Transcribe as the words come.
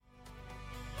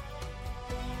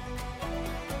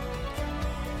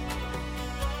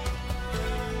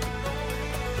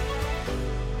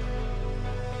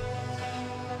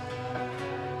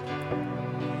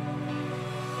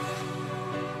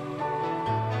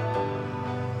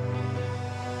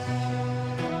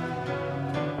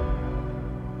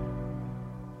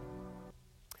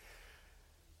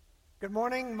Good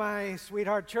morning, my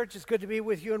sweetheart church. It's good to be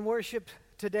with you in worship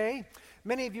today.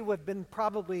 Many of you have been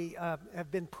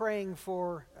praying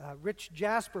for Rich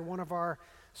Jasper, one of our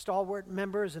stalwart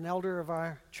members, an elder of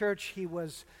our church. He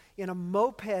was in a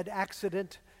moped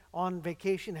accident on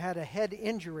vacation, had a head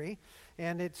injury,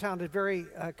 and it sounded very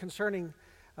concerning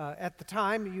at the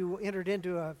time. You entered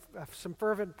into some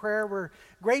fervent prayer. We're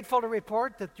grateful to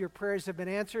report that your prayers have been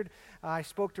answered. I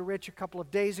spoke to Rich a couple of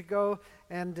days ago,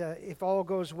 and if all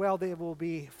goes well, they will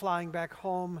be flying back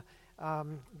home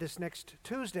this next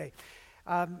Tuesday.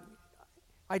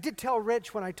 I did tell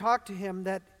Rich when I talked to him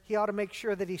that he ought to make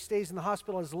sure that he stays in the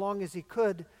hospital as long as he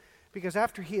could, because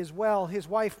after he is well, his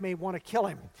wife may want to kill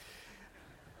him.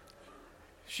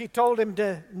 She told him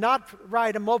to not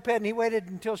ride a moped, and he waited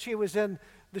until she was in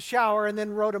the shower and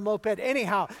then rode a moped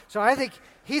anyhow. So I think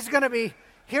he's going to be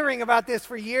hearing about this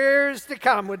for years to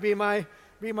come, would be my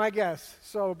guess.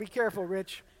 So be careful,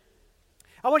 Rich.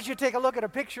 I want you to take a look at a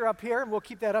picture up here, and we'll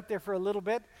keep that up there for a little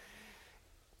bit.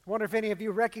 I wonder if any of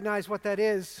you recognize what that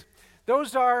is.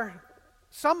 Those are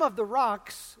some of the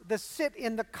rocks that sit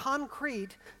in the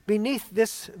concrete beneath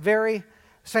this very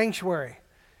sanctuary.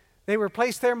 They were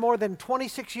placed there more than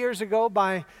 26 years ago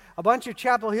by a bunch of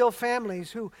Chapel Hill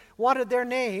families who wanted their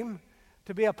name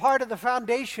to be a part of the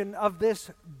foundation of this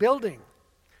building.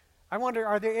 I wonder,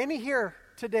 are there any here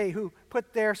today who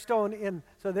put their stone in?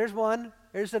 So there's one,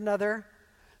 there's another.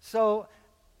 So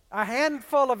a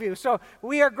handful of you. So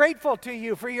we are grateful to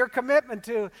you for your commitment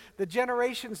to the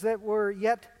generations that were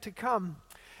yet to come.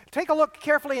 Take a look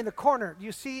carefully in the corner.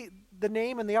 You see the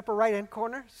name in the upper right-hand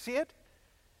corner? See it?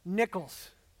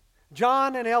 Nichols.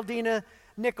 John and Eldina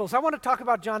Nichols. I want to talk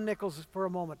about John Nichols for a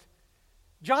moment.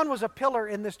 John was a pillar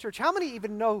in this church. How many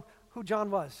even know who John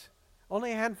was?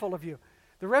 Only a handful of you.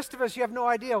 The rest of us, you have no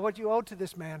idea what you owe to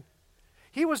this man.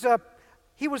 He was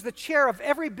the chair of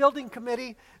every building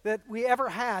committee that we ever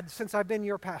had since I've been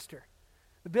your pastor.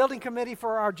 The building committee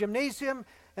for our gymnasium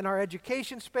and our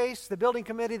education space, the building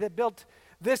committee that built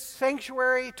this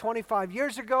sanctuary 25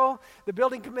 years ago, the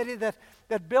building committee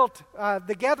that built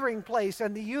the gathering place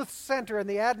and the youth center and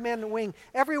the admin wing.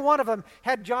 Every one of them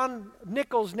had John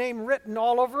Nichols' name written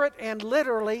all over it and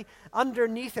literally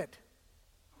underneath it.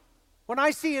 When I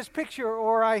see his picture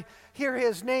or I hear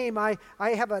his name, I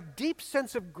have a deep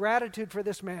sense of gratitude for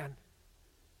this man.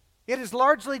 It is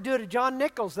largely due to John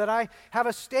Nichols that I have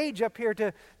a stage up here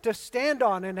to stand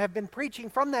on and have been preaching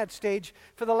from that stage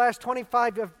for the last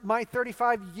 25 of my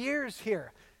 35 years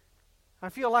here. I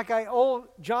feel like I owe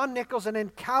John Nichols an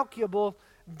incalculable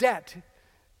debt,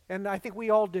 and I think we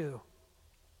all do.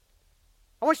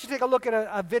 I want you to take a look at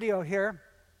a video here.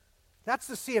 That's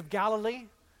the Sea of Galilee,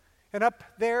 and up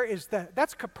there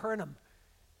that's Capernaum,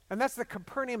 and that's the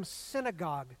Capernaum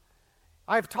Synagogue.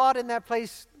 I've taught in that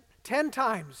place 10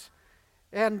 times.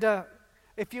 And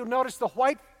if you notice the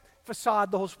white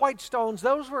facade, those white stones,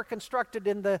 those were constructed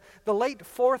in the late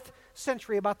 4th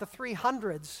century, about the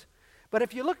 300s. But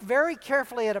if you look very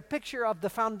carefully at a picture of the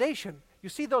foundation, you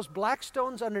see those black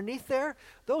stones underneath there?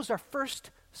 Those are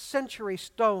 1st century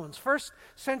stones, 1st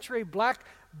century black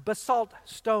basalt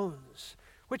stones,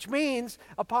 which means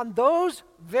upon those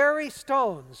very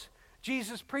stones,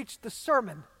 Jesus preached the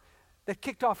sermon that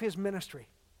kicked off his ministry.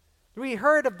 We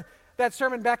heard of that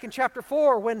sermon back in chapter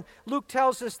 4 when Luke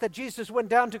tells us that Jesus went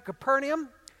down to Capernaum,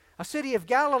 a city of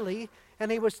Galilee,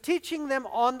 and he was teaching them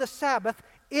on the Sabbath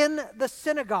in the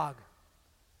synagogue.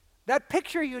 That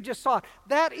picture you just saw,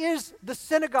 that is the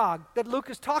synagogue that Luke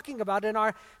is talking about in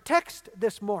our text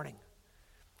this morning.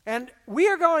 And we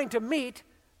are going to meet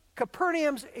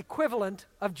Capernaum's equivalent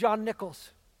of John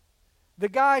Nichols, the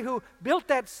guy who built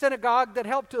that synagogue that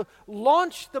helped to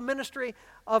launch the ministry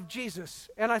of Jesus.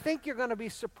 And I think you're going to be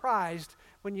surprised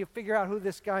when you figure out who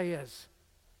this guy is.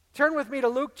 Turn with me to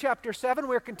Luke chapter 7.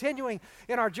 We're continuing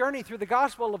in our journey through the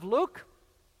Gospel of Luke.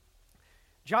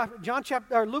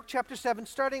 Luke chapter 7,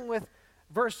 starting with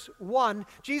verse 1.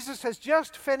 Jesus has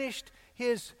just finished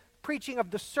his preaching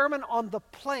of the Sermon on the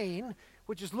Plain,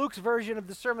 which is Luke's version of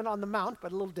the Sermon on the Mount,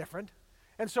 but a little different.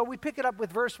 And so we pick it up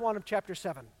with verse 1 of chapter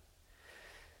 7.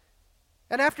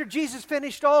 And after Jesus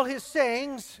finished all his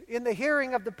sayings in the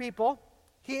hearing of the people,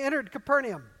 he entered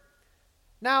Capernaum.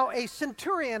 Now a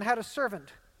centurion had a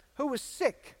servant who was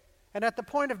sick and at the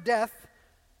point of death,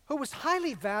 who was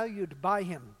highly valued by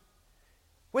him.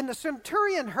 When the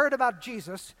centurion heard about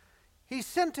Jesus, he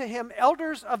sent to him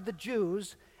elders of the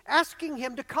Jews, asking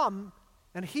him to come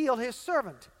and heal his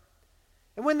servant.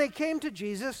 And when they came to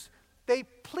Jesus, they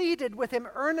pleaded with him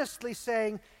earnestly,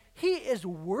 saying, "He is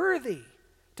worthy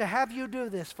to have you do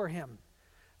this for him.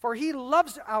 For he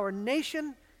loves our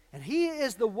nation, and he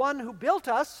is the one who built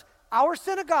us our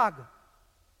synagogue."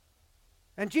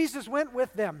 And Jesus went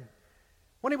with them.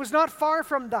 When he was not far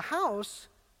from the house,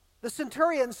 the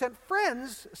centurion sent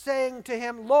friends, saying to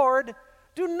him, Lord,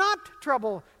 do not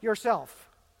trouble yourself,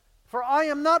 for I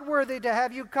am not worthy to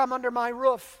have you come under my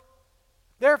roof.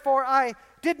 Therefore I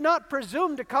did not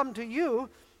presume to come to you,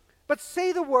 but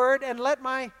say the word, and let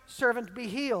my servant be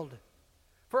healed.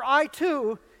 For I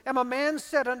too am a man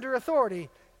set under authority,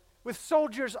 with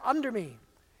soldiers under me.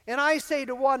 And I say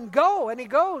to one, go, and he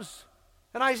goes.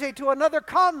 And I say to another,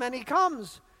 come, and he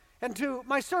comes. And to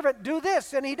my servant, do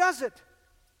this, and he does it.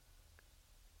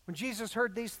 When Jesus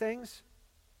heard these things,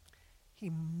 he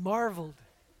marveled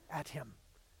at him.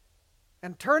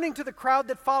 And turning to the crowd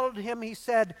that followed him, he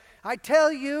said, I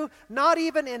tell you, not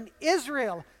even in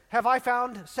Israel have I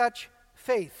found such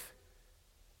faith.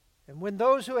 And when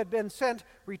those who had been sent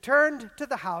returned to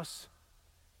the house,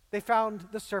 they found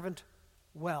the servant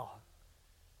well.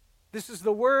 This is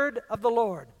the word of the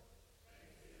Lord.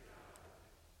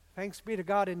 Thanks be to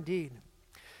God indeed.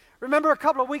 Remember a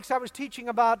couple of weeks I was teaching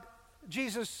about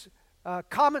Jesus'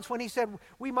 comments when he said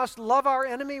we must love our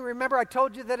enemy. Remember I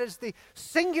told you that is the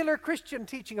singular Christian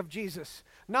teaching of Jesus.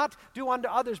 Not do unto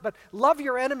others, but love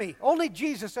your enemy. Only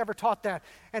Jesus ever taught that.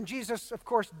 And Jesus, of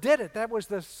course, did it. That was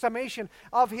the summation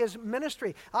of his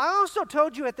ministry. I also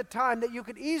told you at the time that you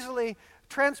could easily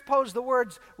transpose the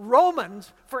words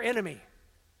Romans for enemy.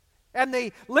 And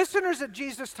the listeners at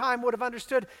Jesus' time would have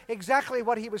understood exactly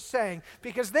what he was saying,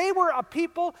 because they were a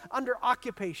people under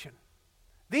occupation.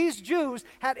 These Jews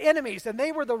had enemies, and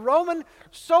they were the Roman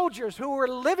soldiers who were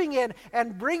living in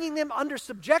and bringing them under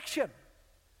subjection.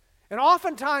 And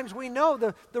oftentimes we know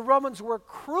the Romans were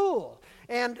cruel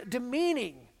and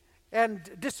demeaning and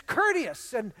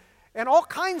discourteous and all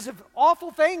kinds of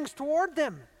awful things toward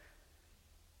them.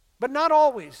 But not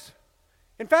always.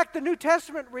 In fact, the New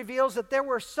Testament reveals that there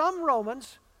were some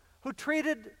Romans who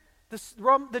treated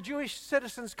the Jewish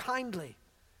citizens kindly.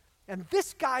 And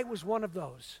this guy was one of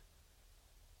those.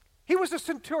 He was a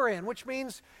centurion, which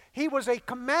means he was a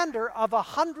commander of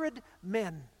 100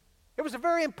 men. It was a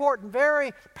very important,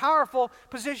 very powerful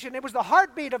position. It was the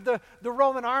heartbeat of the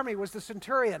Roman army, was the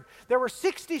centurion. There were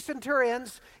 60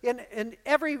 centurions in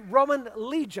every Roman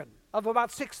legion of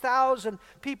about 6,000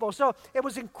 people. So it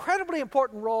was an incredibly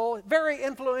important role, very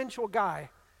influential guy.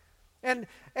 And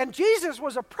Jesus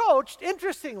was approached,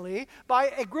 interestingly, by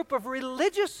a group of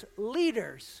religious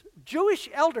leaders, Jewish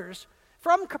elders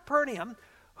from Capernaum,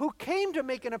 who came to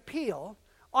make an appeal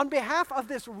on behalf of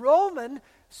this Roman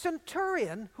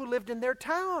centurion who lived in their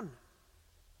town.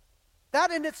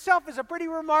 That in itself is a pretty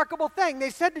remarkable thing. They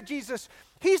said to Jesus,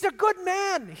 he's a good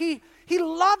man. He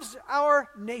loves our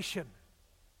nation.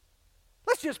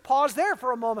 Let's just pause there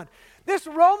for a moment. This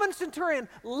Roman centurion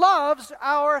loves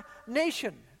our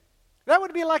nation. That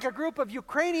would be like a group of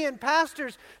Ukrainian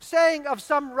pastors saying of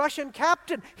some Russian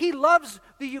captain, he loves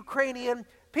the Ukrainian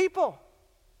people.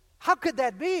 How could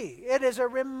that be? It is a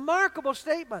remarkable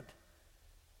statement.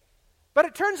 But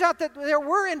it turns out that there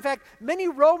were, in fact, many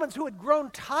Romans who had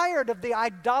grown tired of the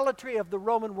idolatry of the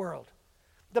Roman world.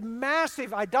 The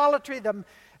massive idolatry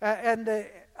and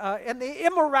the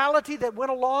immorality that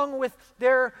went along with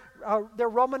their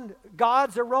Roman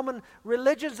gods, their Roman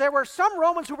religions. There were some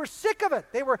Romans who were sick of it.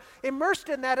 They were immersed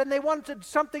in that, and they wanted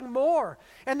something more.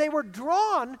 And they were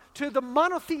drawn to the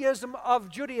monotheism of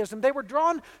Judaism. They were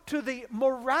drawn to the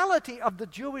morality of the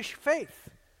Jewish faith.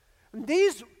 And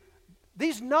these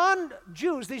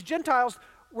non-Jews, these Gentiles,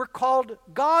 were called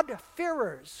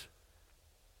God-fearers.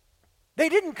 They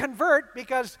didn't convert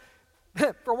because,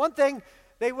 for one thing,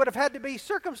 they would have had to be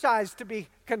circumcised to be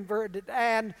converted.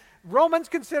 And Romans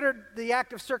considered the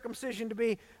act of circumcision to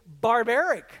be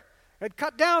barbaric. It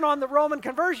cut down on the Roman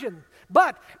conversion.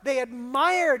 But they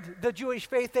admired the Jewish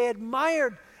faith. They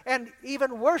admired and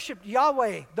even worshipped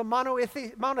Yahweh, the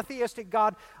monotheistic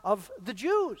God of the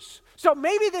Jews. So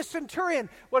maybe this centurion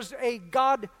was a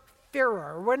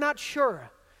God-fearer. We're not sure.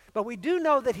 But we do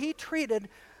know that he treated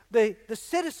the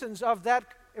citizens of that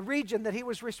region that he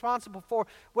was responsible for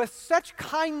with such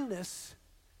kindness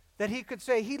that he could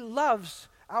say he loves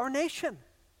our nation.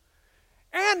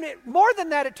 And more than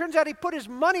that, it turns out he put his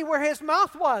money where his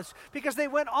mouth was, because they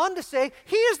went on to say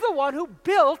he is the one who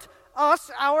built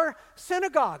us our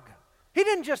synagogue. He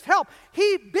didn't just help,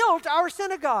 he built our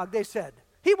synagogue, they said.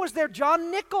 He was their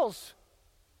John Nichols.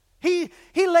 He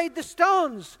laid the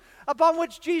stones upon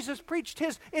which Jesus preached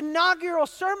his inaugural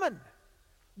sermon.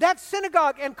 That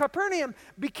synagogue in Capernaum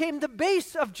became the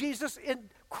base of Jesus'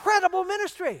 incredible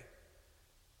ministry.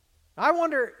 I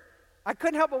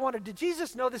couldn't help but wonder, did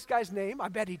Jesus know this guy's name? I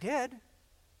bet he did.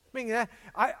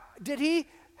 Did he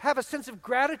have a sense of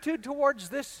gratitude towards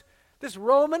this this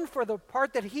Roman for the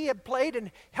part that he had played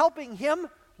in helping him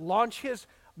launch his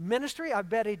ministry? I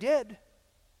bet he did.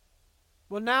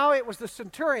 Well, now it was the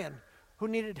centurion who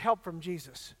needed help from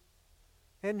Jesus.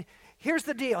 And here's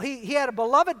the deal. He had a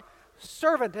beloved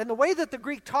servant, and the way that the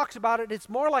Greek talks about it, it's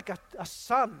more like a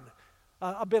son,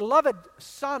 a beloved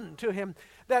son to him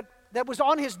that was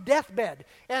on his deathbed.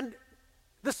 And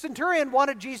the centurion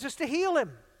wanted Jesus to heal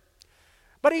him.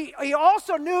 But he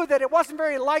also knew that it wasn't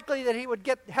very likely that he would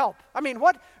get help. I mean,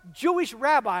 what Jewish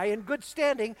rabbi in good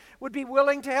standing would be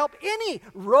willing to help any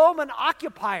Roman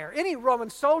occupier, any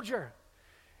Roman soldier?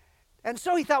 And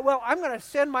so he thought, well, I'm going to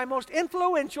send my most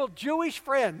influential Jewish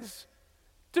friends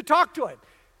to talk to him.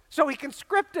 So he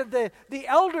conscripted the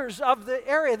elders of the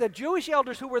area, the Jewish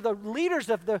elders who were the leaders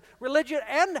of the religion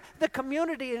and the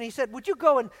community, and he said, would you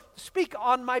go and speak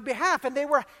on my behalf? And they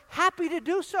were happy to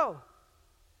do so.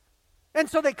 And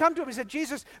so they come to him and said,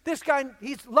 Jesus, this guy,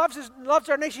 he loves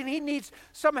our nation, he needs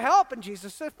some help. And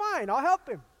Jesus said, fine, I'll help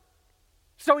him.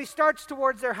 So he starts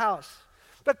towards their house.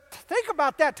 But think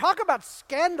about that. Talk about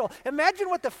scandal. Imagine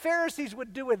what the Pharisees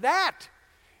would do with that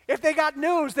if they got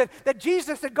news that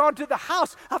Jesus had gone to the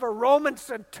house of a Roman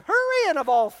centurion of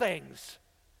all things.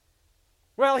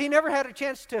 Well, he never had a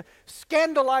chance to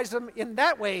scandalize them in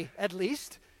that way, at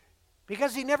least,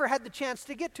 because he never had the chance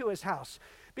to get to his house.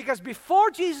 Because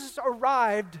before Jesus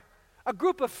arrived, a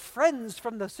group of friends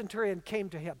from the centurion came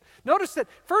to him. Notice that,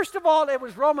 first of all, it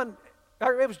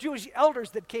was Jewish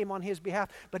elders that came on his behalf.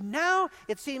 But now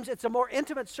it seems it's a more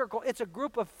intimate circle. It's a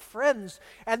group of friends.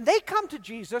 And they come to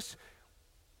Jesus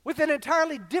with an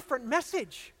entirely different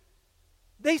message.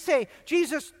 They say,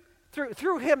 Jesus,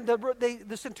 through him,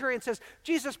 the centurion says,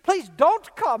 Jesus, please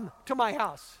don't come to my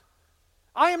house.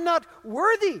 I am not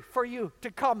worthy for you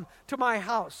to come to my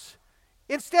house.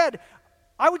 Instead,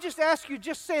 I would just ask you,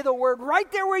 just say the word right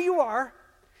there where you are,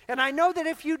 and I know that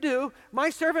if you do, my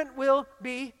servant will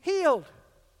be healed.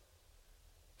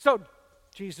 So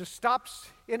Jesus stops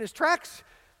in his tracks.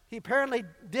 He apparently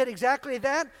did exactly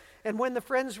that, and when the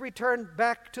friends returned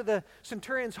back to the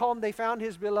centurion's home, they found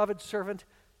his beloved servant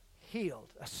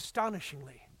healed,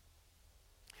 astonishingly.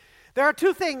 There are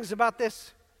two things about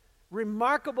this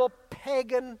remarkable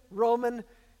pagan Roman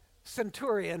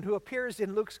centurion who appears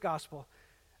in Luke's gospel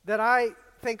that I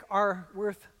think are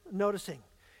worth noticing.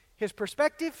 His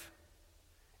perspective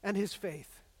and his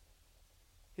faith.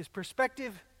 His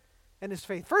perspective and his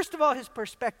faith. First of all, his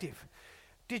perspective.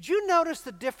 Did you notice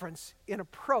the difference in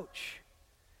approach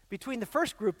between the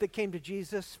first group that came to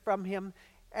Jesus from him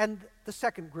and the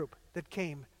second group that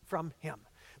came from him?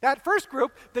 That first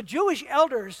group, the Jewish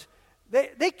elders,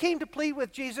 they came to plead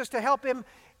with Jesus to help him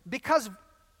because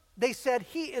they said,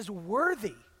 he is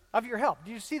worthy of your help.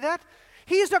 Do you see that?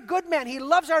 He is a good man. He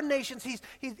loves our nations. He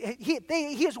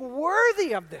is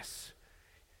worthy of this.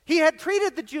 He had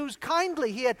treated the Jews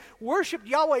kindly. He had worshiped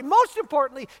Yahweh. Most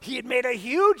importantly, he had made a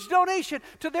huge donation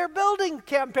to their building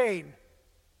campaign.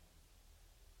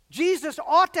 Jesus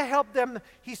ought to help them,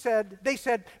 they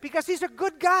said, because he's a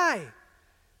good guy,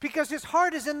 because his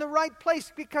heart is in the right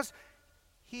place, because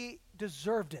he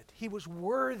deserved it. He was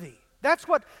worthy. That's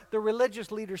what the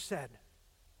religious leaders said.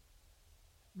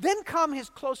 Then come his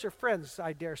closer friends,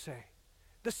 I dare say.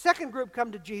 The second group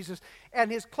come to Jesus,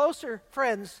 and his closer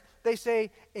friends, they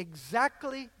say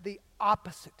exactly the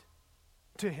opposite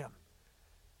to him.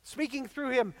 Speaking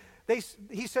through him,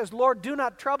 he says, Lord, do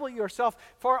not trouble yourself,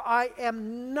 for I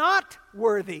am not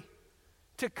worthy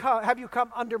to have you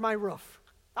come under my roof.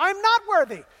 I'm not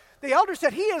worthy. The elder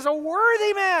said, he is a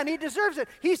worthy man. He deserves it.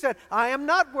 He said, I am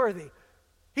not worthy.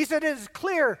 He said, it is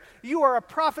clear you are a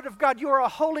prophet of God. You are a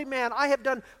holy man. I have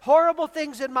done horrible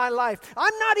things in my life.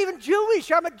 I'm not even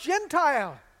Jewish. I'm a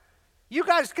Gentile. You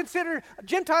guys consider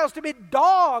Gentiles to be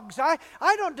dogs. I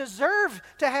don't deserve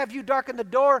to have you darken the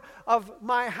door of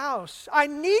my house. I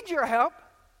need your help,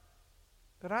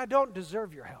 but I don't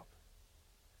deserve your help.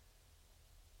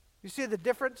 You see the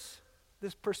difference?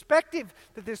 This perspective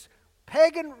that this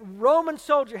pagan Roman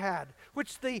soldier had,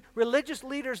 which the religious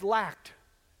leaders lacked.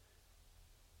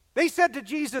 They said to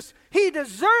Jesus, he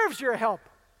deserves your help.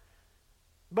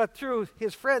 But through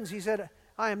his friends, he said,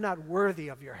 I am not worthy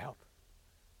of your help,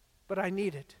 but I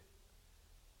need it.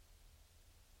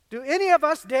 Do any of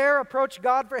us dare approach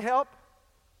God for help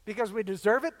because we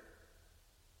deserve it?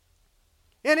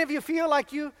 Any of you feel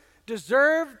like you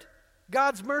deserved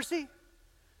God's mercy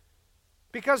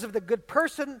because of the good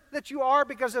person that you are,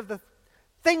 because of the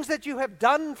things that you have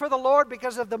done for the Lord,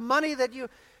 because of the money that you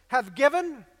have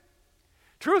given?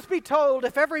 Truth be told,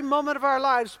 if every moment of our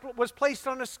lives was placed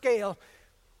on a scale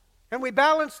and we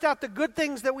balanced out the good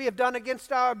things that we have done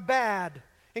against our bad,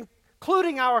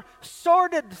 including our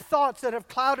sordid thoughts that have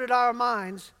clouded our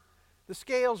minds, the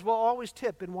scales will always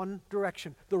tip in one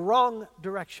direction, the wrong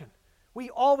direction.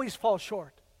 We always fall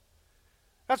short.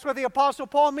 That's what the Apostle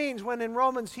Paul means when in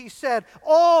Romans he said,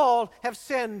 all have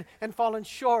sinned and fallen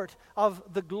short of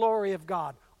the glory of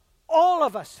God. All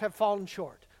of us have fallen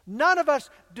short. None of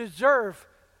us deserve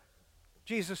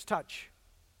Jesus' touch.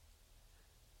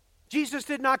 Jesus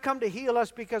did not come to heal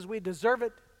us because we deserve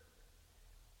it.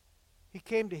 He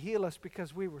came to heal us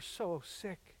because we were so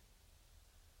sick.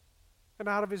 And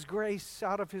out of His grace,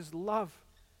 out of His love,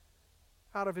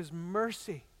 out of His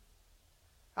mercy,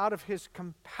 out of His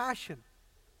compassion,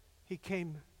 He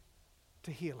came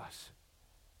to heal us.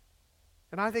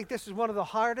 And I think this is one of the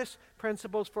hardest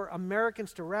principles for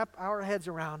Americans to wrap our heads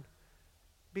around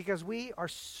because we are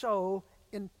so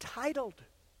entitled.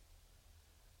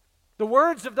 The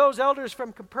words of those elders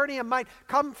from Capernaum might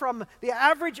come from the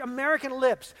average American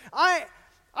lips. I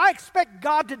expect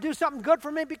God to do something good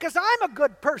for me because I'm a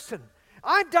good person.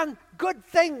 I've done good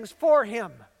things for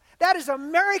Him. That is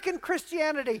American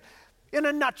Christianity in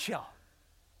a nutshell.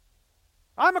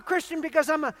 I'm a Christian because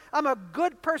I'm a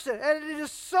good person. And it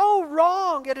is so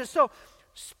wrong. It is so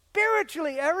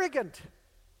spiritually arrogant.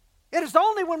 It is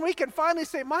only when we can finally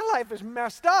say, my life is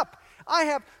messed up. I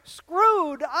have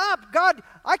screwed up. God,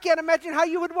 I can't imagine how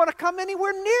you would want to come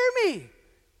anywhere near me.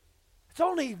 It's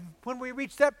only when we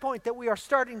reach that point that we are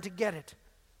starting to get it.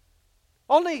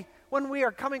 Only when we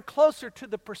are coming closer to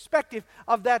the perspective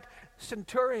of that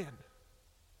centurion.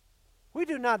 We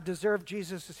do not deserve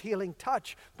Jesus' healing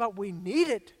touch, but we need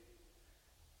it.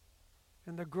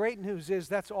 And the great news is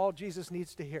that's all Jesus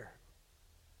needs to hear.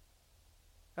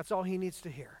 That's all He needs to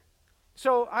hear.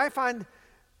 So I find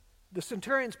the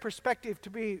centurion's perspective to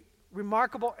be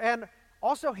remarkable, and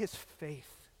also his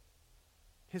faith.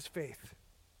 His faith.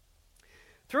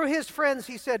 Through his friends,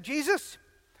 he said, Jesus,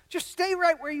 just stay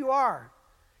right where you are.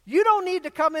 You don't need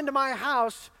to come into my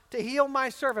house to heal my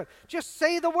servant. Just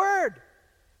say the word.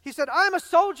 He said, I'm a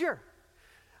soldier.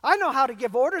 I know how to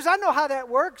give orders. I know how that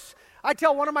works. I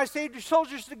tell one of my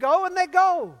soldiers to go, and they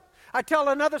go. I tell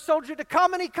another soldier to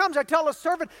come, and he comes. I tell a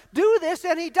servant, do this,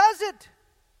 and he does it.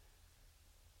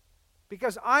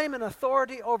 Because I'm an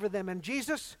authority over them. And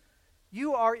Jesus,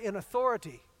 you are in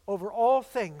authority over all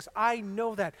things. I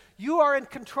know that. You are in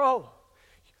control.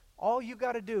 All you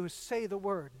got to do is say the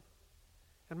word,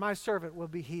 and my servant will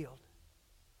be healed.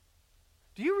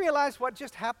 Do you realize what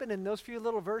just happened in those few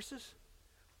little verses?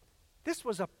 This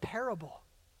was a parable.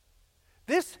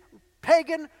 This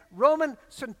pagan Roman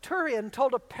centurion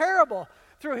told a parable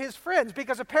through his friends,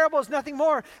 because a parable is nothing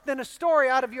more than a story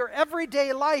out of your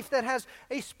everyday life that has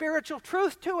a spiritual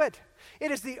truth to it. It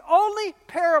is the only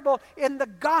parable in the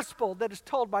gospel that is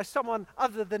told by someone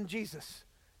other than Jesus.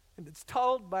 And it's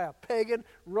told by a pagan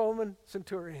Roman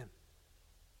centurion.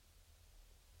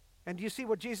 And do you see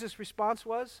what Jesus' response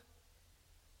was?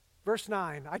 Verse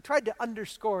 9. I tried to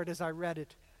underscore it as I read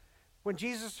it. When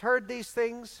Jesus heard these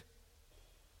things,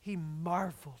 He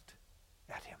marveled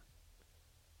at him.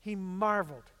 He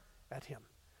marveled at him.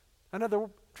 Another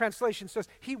translation says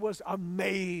he was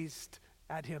amazed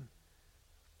at him.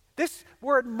 This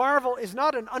word marvel is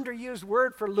not an underused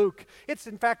word for Luke. It's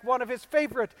in fact one of his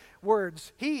favorite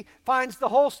words. He finds the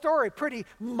whole story pretty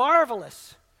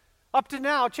marvelous. Up to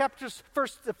now, the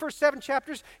first 7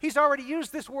 chapters, he's already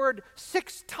used this word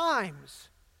 6 times.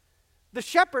 The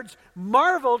shepherds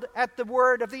marveled at the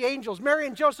word of the angels. Mary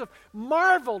and Joseph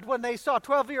marveled when they saw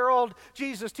 12-year-old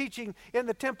Jesus teaching in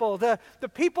the temple. The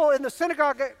people in the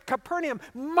synagogue at Capernaum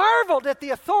marveled at the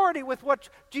authority with which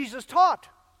Jesus taught.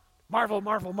 Marvel,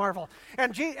 marvel, marvel.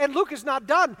 And Luke is not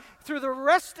done. Through the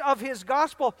rest of his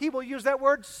gospel, he will use that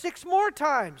word 6 more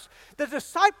times. The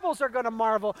disciples are going to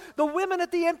marvel. The women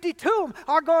at the empty tomb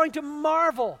are going to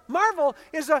marvel. Marvel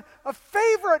is a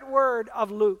favorite word of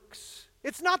Luke's.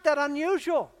 It's not that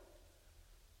unusual.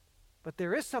 But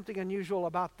there is something unusual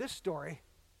about this story,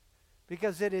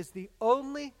 because it is the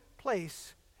only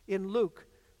place in Luke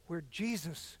where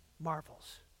Jesus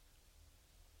marvels.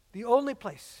 The only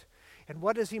place. And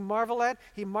what does he marvel at?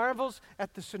 He marvels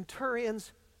at the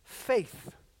centurion's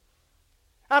faith.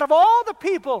 Out of all the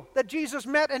people that Jesus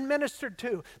met and ministered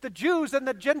to, the Jews and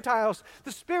the Gentiles,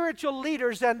 the spiritual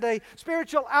leaders and the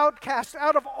spiritual outcasts,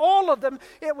 out of all of them,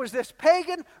 it was this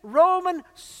pagan Roman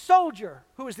soldier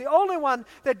who was the only one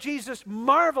that Jesus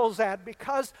marvels at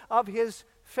because of his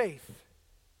faith.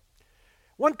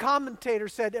 One commentator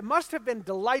said, it must have been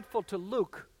delightful to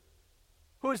Luke,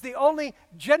 who is the only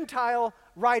Gentile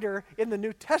writer in the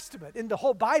New Testament, in the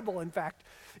whole Bible, in fact.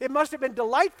 It must have been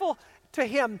delightful to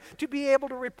him to be able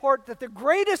to report that the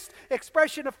greatest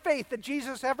expression of faith that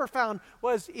Jesus ever found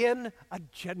was in a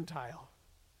Gentile,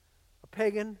 a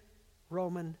pagan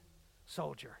Roman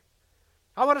soldier.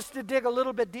 I want us to dig a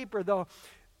little bit deeper, though.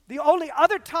 The only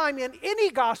other time in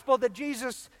any gospel that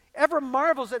Jesus ever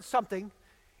marvels at something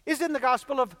is in the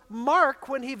Gospel of Mark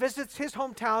when he visits his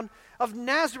hometown of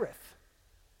Nazareth.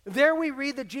 There we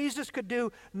read that Jesus could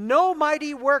do no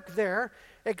mighty work there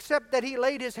except that he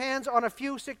laid his hands on a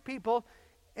few sick people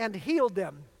and healed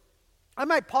them. I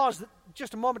might pause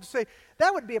just a moment to say,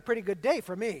 that would be a pretty good day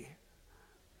for me.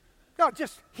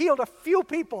 Just healed a few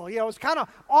people. It was kind of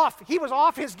off. He was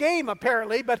off his game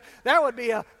apparently, but that would be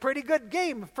a pretty good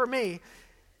game for me.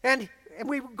 And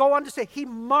we go on to say, he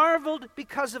marveled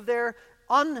because of their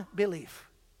unbelief.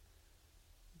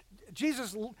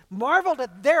 Jesus marveled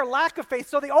at their lack of faith.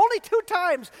 So the only two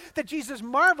times that Jesus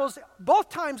marvels, both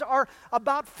times are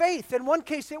about faith. In one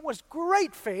case, it was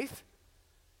great faith.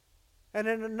 And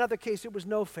in another case, it was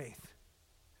no faith.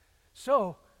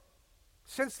 So,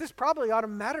 since this probably ought to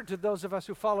matter to those of us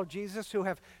who follow Jesus, who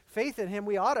have faith in him,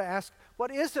 we ought to ask, what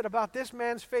is it about this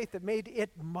man's faith that made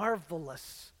it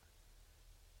marvelous?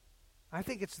 I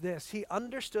think it's this. He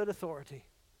understood authority.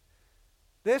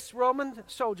 This Roman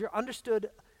soldier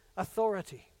understood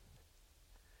authority.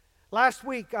 Last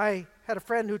week, I had a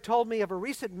friend who told me of a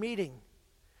recent meeting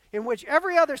in which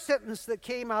every other sentence that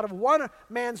came out of one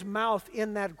man's mouth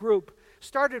in that group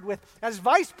started with, as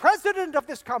vice president of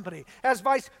this company, as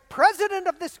vice president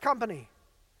of this company.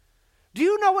 Do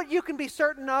you know what you can be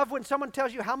certain of when someone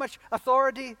tells you how much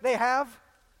authority they have?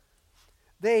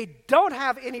 They don't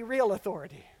have any real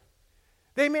authority.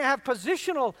 They may have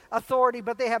positional authority,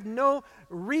 but they have no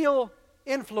real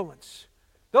influence.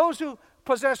 Those who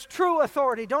possess true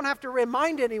authority don't have to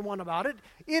remind anyone about it.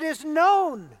 It is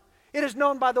known. It is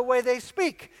known by the way they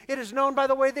speak. It is known by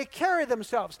the way they carry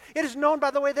themselves. It is known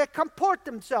by the way they comport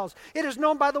themselves. It is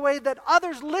known by the way that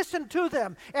others listen to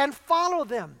them and follow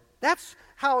them. That's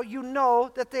how you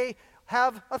know that they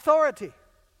have authority.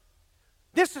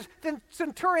 The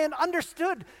centurion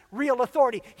understood real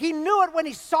authority. He knew it when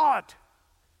he saw it.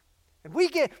 And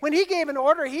when he gave an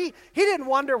order, he didn't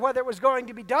wonder whether it was going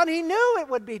to be done. He knew it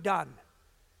would be done.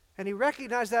 And he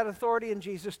recognized that authority in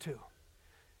Jesus too.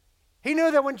 He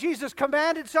knew that when Jesus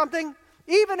commanded something,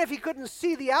 even if he couldn't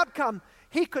see the outcome,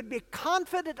 he could be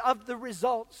confident of the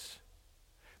results.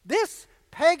 This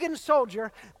pagan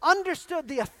soldier understood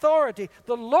the authority,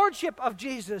 the lordship of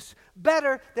Jesus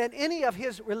better than any of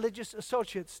his religious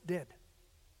associates did.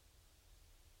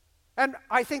 And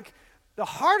I think the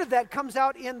heart of that comes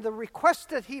out in the request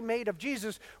that he made of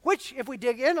Jesus, which, if we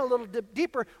dig in a little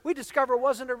deeper, we discover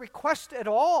wasn't a request at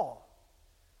all.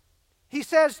 He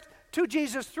says to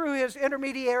Jesus through his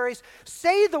intermediaries,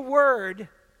 "Say the word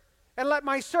and let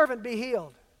my servant be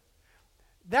healed."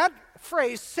 That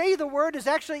phrase, "say the word," is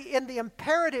actually in the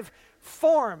imperative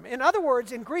form. In other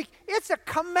words, in Greek, it's a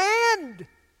command.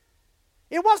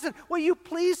 It wasn't, "Will you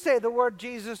please say the word,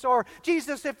 Jesus?" or,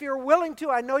 "Jesus, if you're willing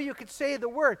to, I know you could say the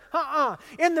word."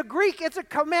 In the Greek, it's a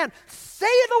command.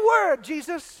 Say the word,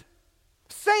 Jesus.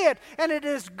 Say it, and it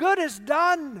is good as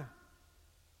done.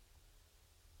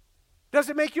 Does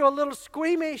it make you a little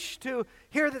squeamish to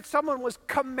hear that someone was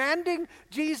commanding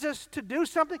Jesus to do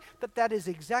something? But that is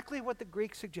exactly what the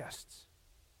Greek suggests.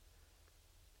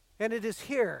 And it is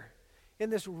here, in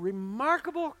this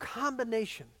remarkable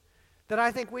combination, that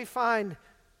I think we find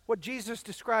what Jesus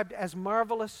described as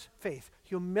marvelous faith: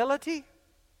 humility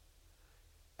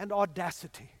and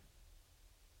audacity.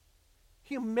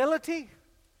 Humility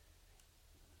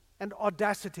and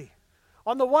audacity.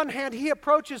 On the one hand, he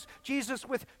approaches Jesus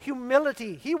with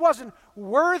humility. He wasn't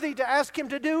worthy to ask him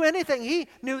to do anything. He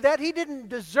knew that he didn't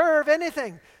deserve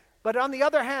anything. But on the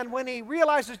other hand, when he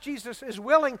realizes Jesus is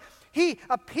willing, he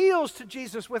appeals to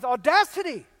Jesus with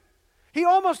audacity. He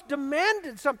almost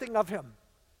demanded something of him.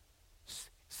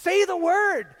 Say the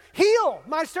word, heal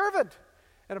my servant.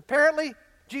 And apparently,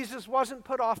 Jesus wasn't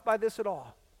put off by this at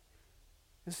all.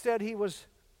 Instead, he was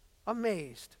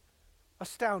amazed,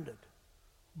 astounded,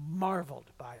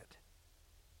 marveled by it.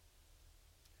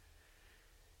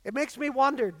 It makes me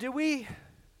wonder, do we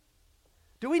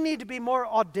need to be more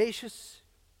audacious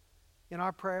in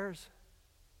our prayers?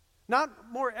 Not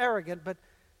more arrogant, but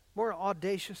more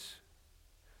audacious.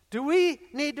 Do we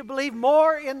need to believe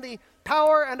more in the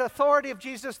power and authority of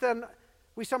Jesus than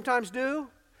we sometimes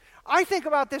do? I think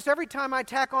about this every time I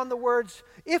tack on the words,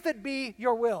 "if it be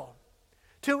your will,"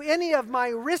 to any of my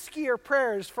riskier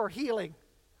prayers for healing.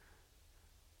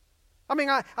 I mean,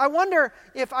 I wonder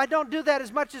if I don't do that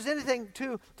as much as anything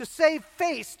to save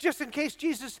face, just in case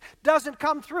Jesus doesn't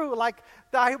come through like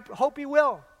I hope he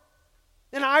will.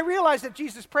 And I realize that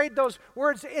Jesus prayed those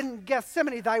words in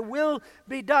Gethsemane, thy will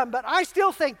be done. But I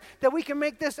still think that we can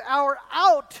make this our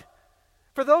out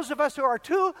for those of us who are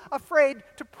too afraid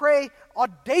to pray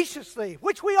audaciously,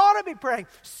 which we ought to be praying.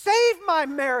 Save my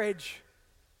marriage.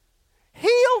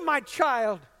 Heal my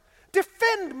child.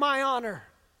 Defend my honor.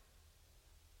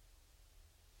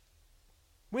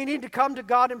 We need to come to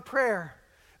God in prayer.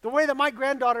 The way that my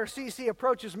granddaughter Cece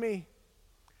approaches me,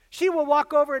 she will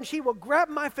walk over and she will grab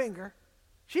my finger.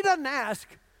 She doesn't ask.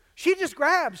 She just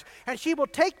grabs, and she will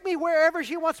take me wherever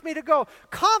she wants me to go,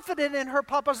 confident in her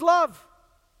papa's love.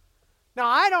 Now,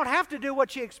 I don't have to do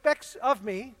what she expects of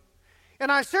me,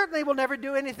 and I certainly will never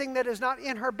do anything that is not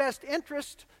in her best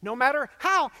interest, no matter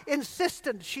how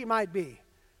insistent she might be.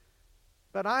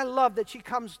 But I love that she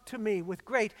comes to me with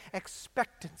great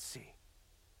expectancy.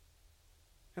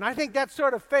 And I think that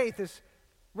sort of faith is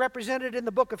represented in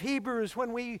the book of Hebrews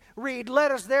when we read,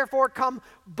 let us therefore come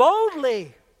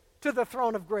boldly to the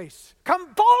throne of grace.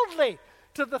 Come boldly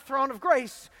to the throne of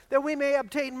grace that we may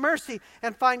obtain mercy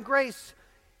and find grace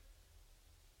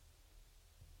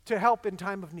to help in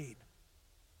time of need.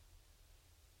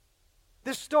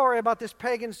 This story about this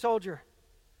pagan soldier,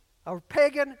 a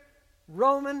pagan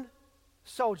Roman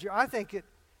soldier, I think it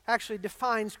actually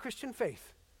defines Christian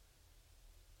faith.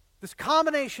 This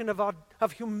combination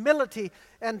of humility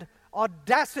and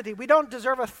audacity. We don't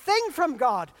deserve a thing from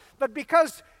God, but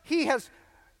because He has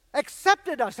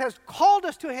accepted us, has called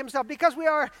us to Himself, because we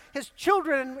are His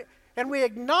children and we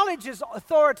acknowledge His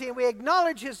authority and we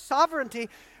acknowledge His sovereignty,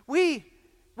 we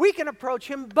can approach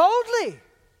Him boldly,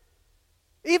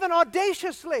 even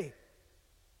audaciously.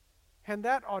 And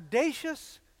that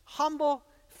audacious, humble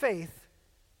faith,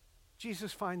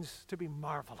 Jesus finds to be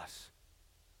marvelous.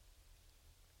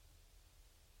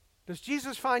 Does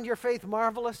Jesus find your faith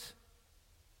marvelous?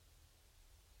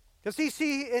 Does He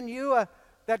see in you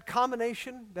that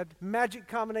combination, that magic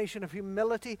combination of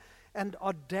humility and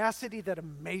audacity that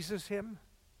amazes Him?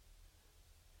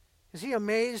 Is He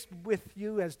amazed with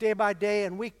you as day by day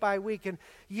and week by week and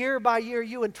year by year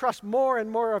you entrust more and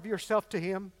more of yourself to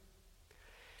Him?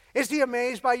 Is He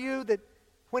amazed by you that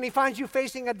when He finds you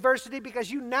facing adversity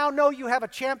because you now know you have a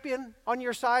champion on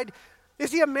your side?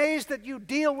 Is He amazed that you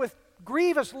deal with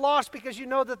grievous loss because you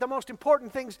know that the most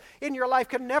important things in your life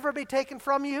can never be taken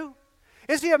from you?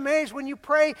 Is He amazed when you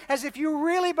pray as if you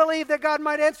really believe that God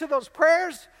might answer those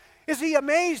prayers? Is He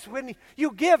amazed when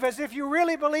you give as if you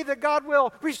really believe that God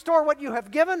will restore what you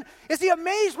have given? Is He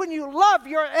amazed when you love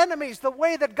your enemies the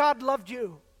way that God loved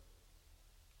you?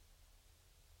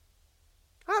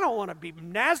 I don't want to be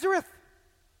Nazareth.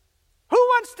 Who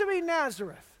wants to be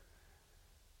Nazareth?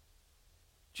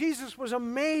 Jesus was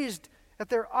amazed at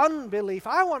their unbelief.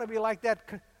 I want to be like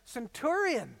that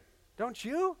centurion, don't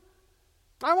you?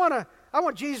 I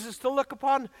want Jesus to look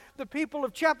upon the people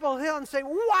of Chapel Hill and say,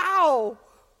 wow,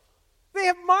 they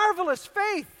have marvelous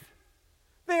faith.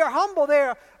 They are humble,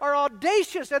 they are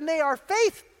audacious, and they are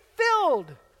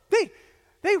faith-filled.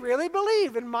 They really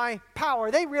believe in my power.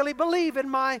 They really believe in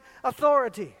my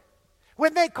authority.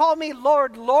 When they call me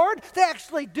Lord, Lord, they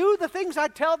actually do the things I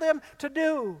tell them to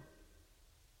do.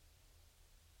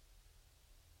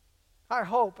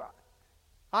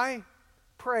 I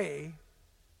pray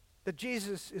that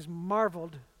Jesus is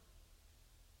marveled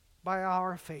by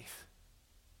our faith.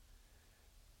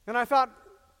 And I thought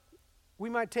we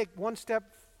might take one step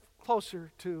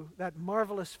closer to that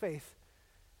marvelous faith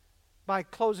by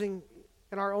closing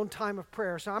in our own time of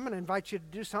prayer. So I'm going to invite you to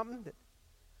do something that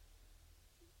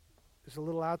is a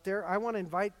little out there. I want to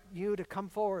invite you to come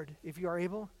forward, if you are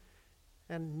able,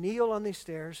 and kneel on these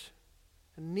stairs,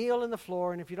 and kneel in the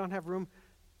floor, and if you don't have room,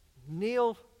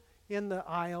 kneel in the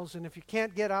aisles, and if you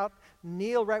can't get out,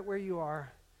 kneel right where you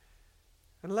are.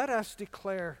 And let us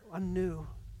declare anew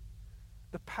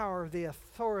the power, the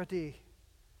authority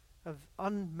of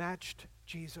unmatched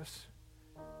Jesus.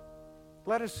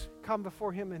 Let us come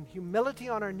before Him in humility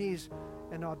on our knees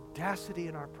and audacity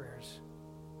in our prayers.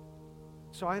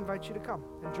 So I invite you to come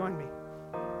and join me.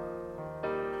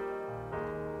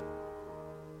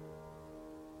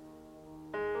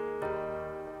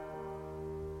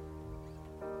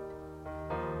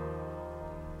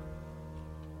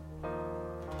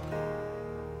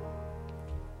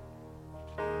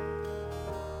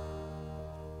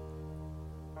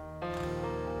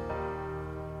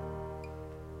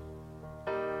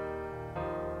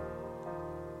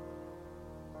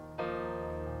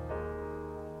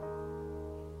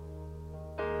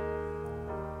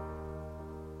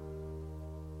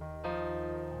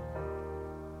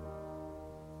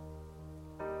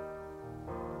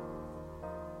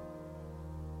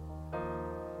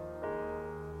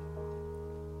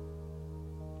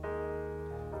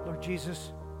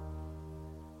 Jesus,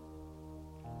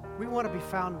 we want to be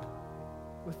found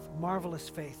with marvelous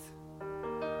faith.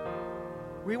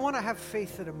 We want to have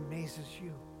faith that amazes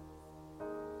you.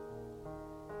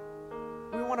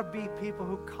 We want to be people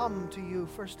who come to you,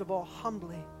 first of all,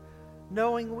 humbly,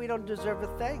 knowing we don't deserve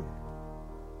a thing.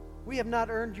 We have not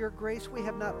earned your grace. We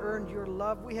have not earned your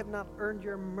love. We have not earned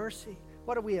your mercy.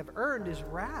 What we have earned is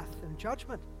wrath and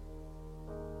judgment.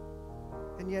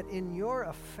 And yet in your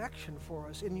affection for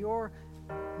us, in your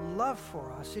love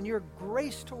for us, in your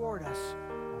grace toward us,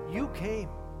 you came.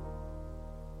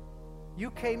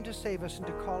 You came to save us and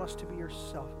to call us to be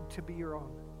yourself, to be your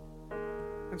own.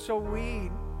 And so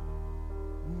we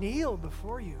kneel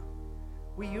before you.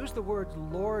 We use the word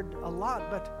Lord a lot,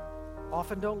 but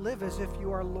often don't live as if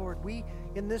you are Lord.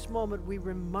 In this moment, we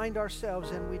remind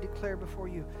ourselves and we declare before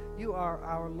you, you are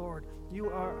our Lord. You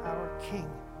are our King.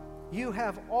 You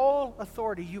have all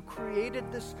authority. You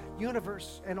created this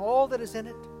universe and all that is in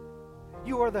it.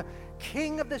 You are the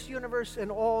King of this universe and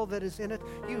all that is in it.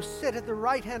 You sit at the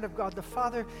right hand of God the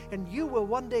Father, and you will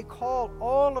one day call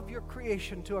all of your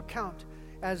creation to account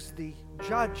as the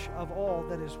judge of all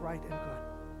that is right and good.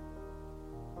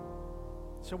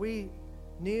 So we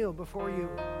kneel before you.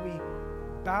 We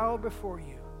bow before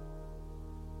you.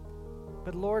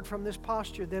 But Lord, from this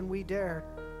posture, then we dare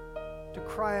to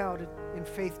cry out in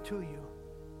faith to you.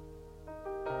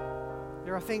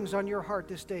 There are things on your heart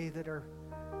this day that are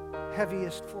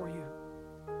heaviest for you.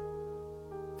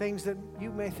 Things that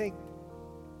you may think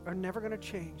are never going to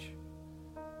change.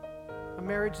 A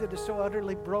marriage that is so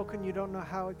utterly broken you don't know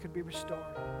how it could be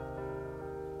restored.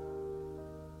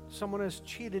 Someone has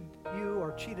cheated you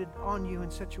or cheated on you in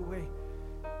such a way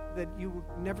that you would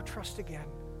never trust again.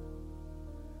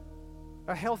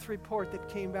 A health report that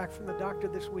came back from the doctor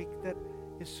this week that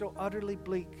is so utterly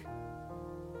bleak.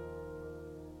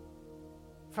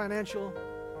 Financial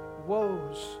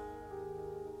woes.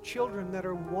 Children that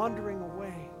are wandering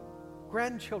away.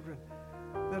 Grandchildren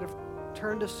that have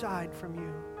turned aside from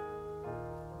you.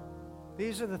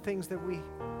 These are the things that we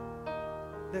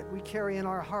carry in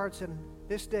our hearts, and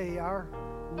this day our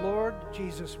Lord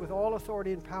Jesus, with all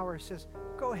authority and power, says,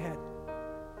 go ahead,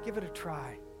 give it a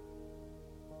try.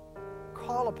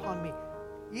 Call upon me,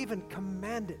 even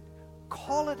command it.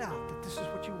 Call it out that this is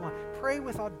what you want. Pray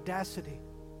with audacity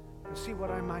and see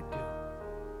what I might do.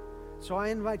 So I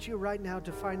invite you right now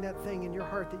to find that thing in your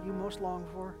heart that you most long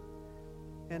for,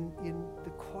 and in the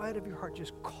quiet of your heart,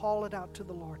 just call it out to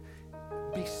the Lord.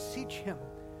 Beseech Him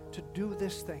to do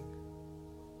this thing.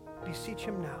 Beseech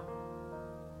Him now.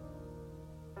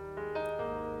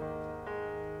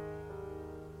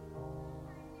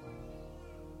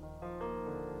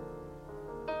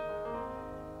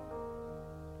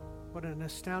 What an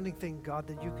astounding thing, God,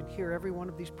 that you can hear every one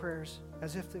of these prayers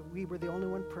as if that we were the only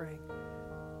one praying.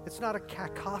 It's not a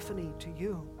cacophony to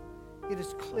you. It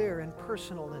is clear and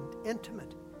personal and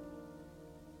intimate.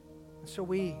 And so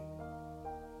we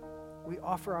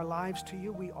offer our lives to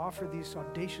you. We offer these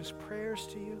audacious prayers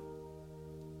to you.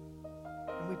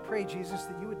 And we pray, Jesus,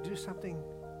 that you would do something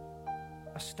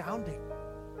astounding.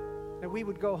 That we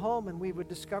would go home and we would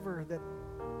discover that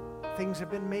things have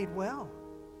been made well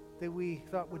that we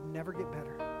thought would never get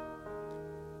better.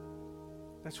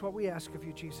 That's what we ask of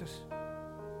you, Jesus.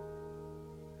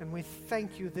 And we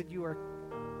thank you that you are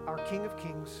our King of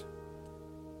Kings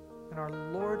and our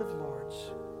Lord of Lords.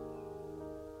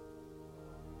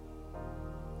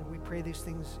 And we pray these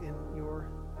things in your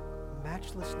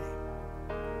matchless name.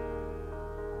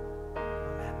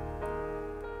 Amen.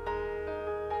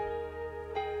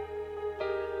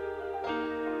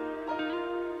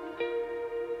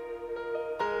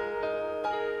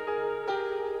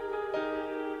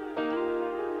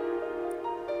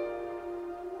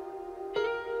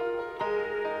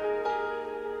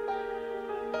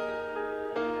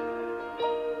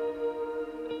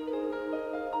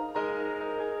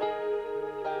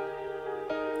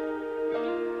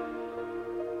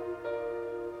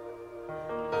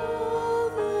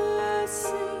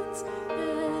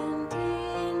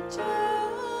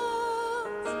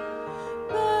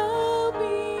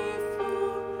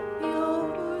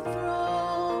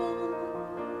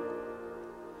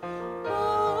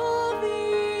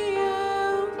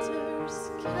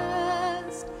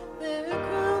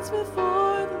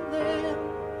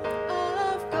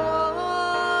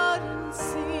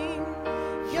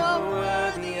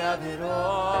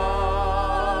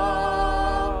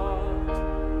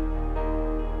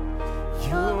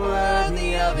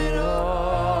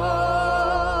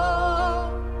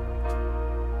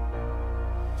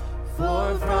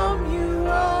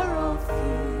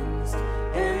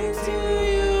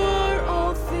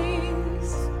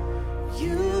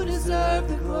 You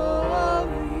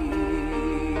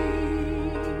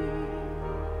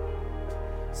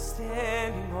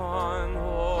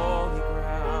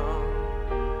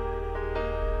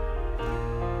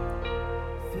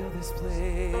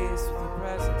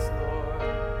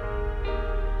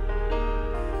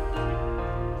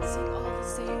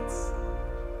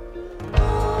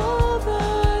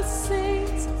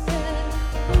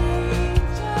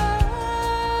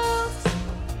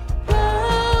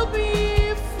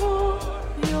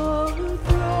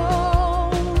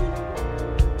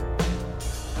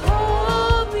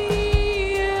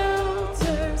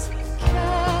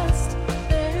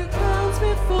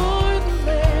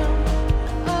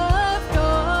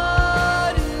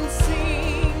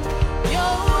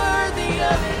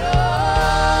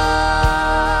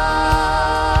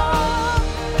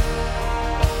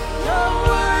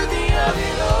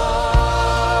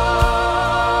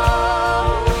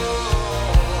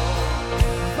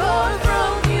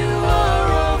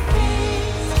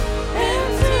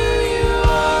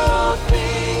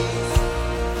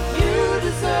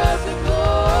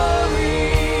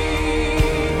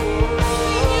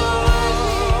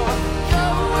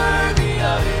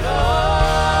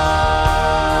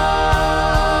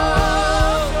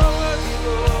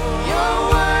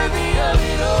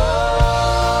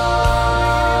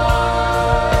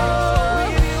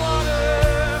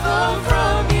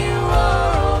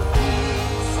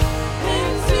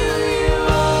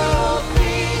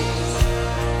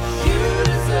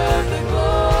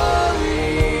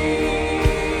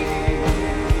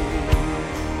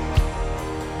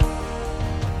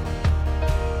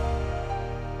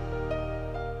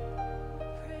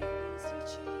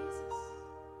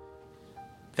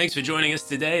Thanks for joining us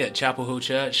today at Chapel Hill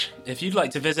Church. If you'd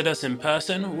like to visit us in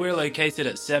person, we're located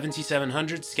at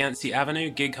 7700 Scansey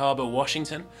Avenue, Gig Harbor,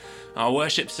 Washington. Our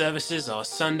worship services are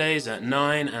Sundays at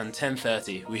 9 and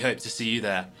 10:30. We hope to see you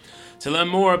there. To learn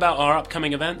more about our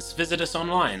upcoming events, visit us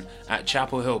online at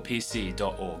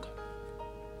chapelhillpc.org.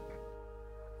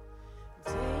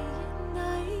 Day and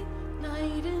night,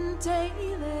 night and day,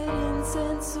 let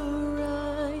incense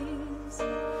arise.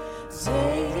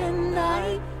 Day and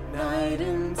night, night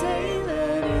and day,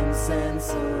 let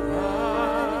incense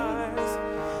arise.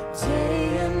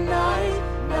 Day and night,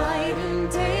 night and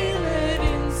day, let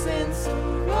incense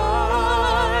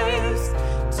arise.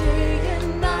 Day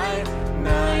and night,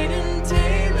 night and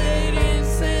day, let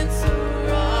incense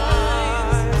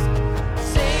arise.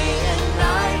 Day and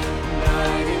night,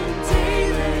 night and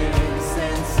day, let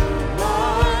incense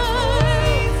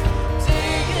arise.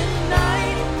 Day and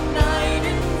night, night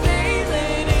and day,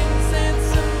 let incense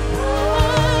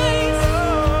arise.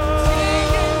 Day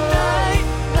and night,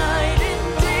 night and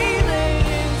day, let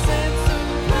incense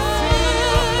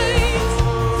arise.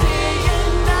 Day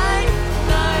and night,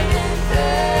 night and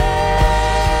day.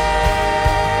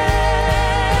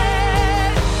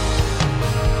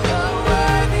 You're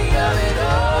worthy of it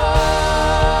all.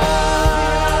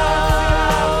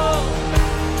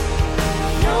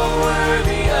 You're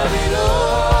worthy of it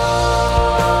all.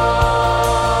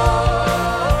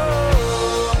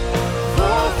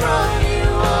 For from you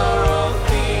are all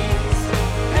things,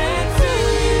 and to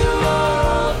you are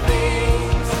all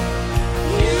things.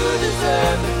 You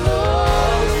deserve the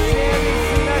glory.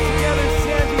 Sing that together,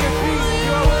 stand to your feet.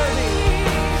 You're worthy.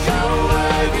 You're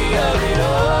worthy of it all.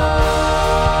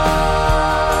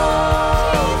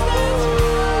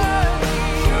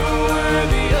 You're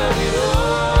worthy of it all.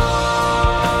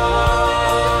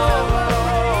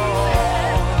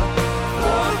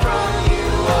 For from you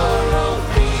are all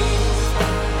things,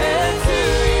 and to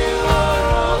you are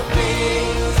all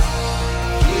things.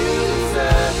 You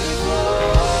deserve the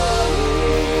glory.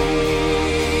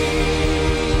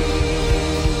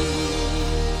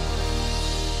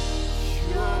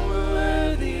 You're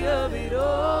worthy of it all.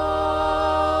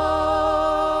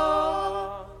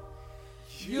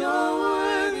 You're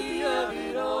worthy of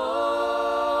it all.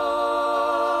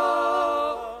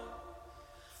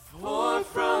 For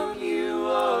from you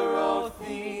are all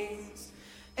things,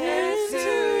 and to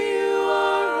you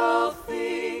are all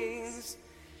things.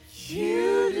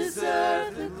 You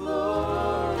deserve the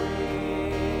glory.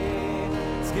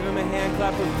 Let's give him a hand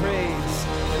clap of praise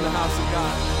in the house of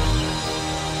God.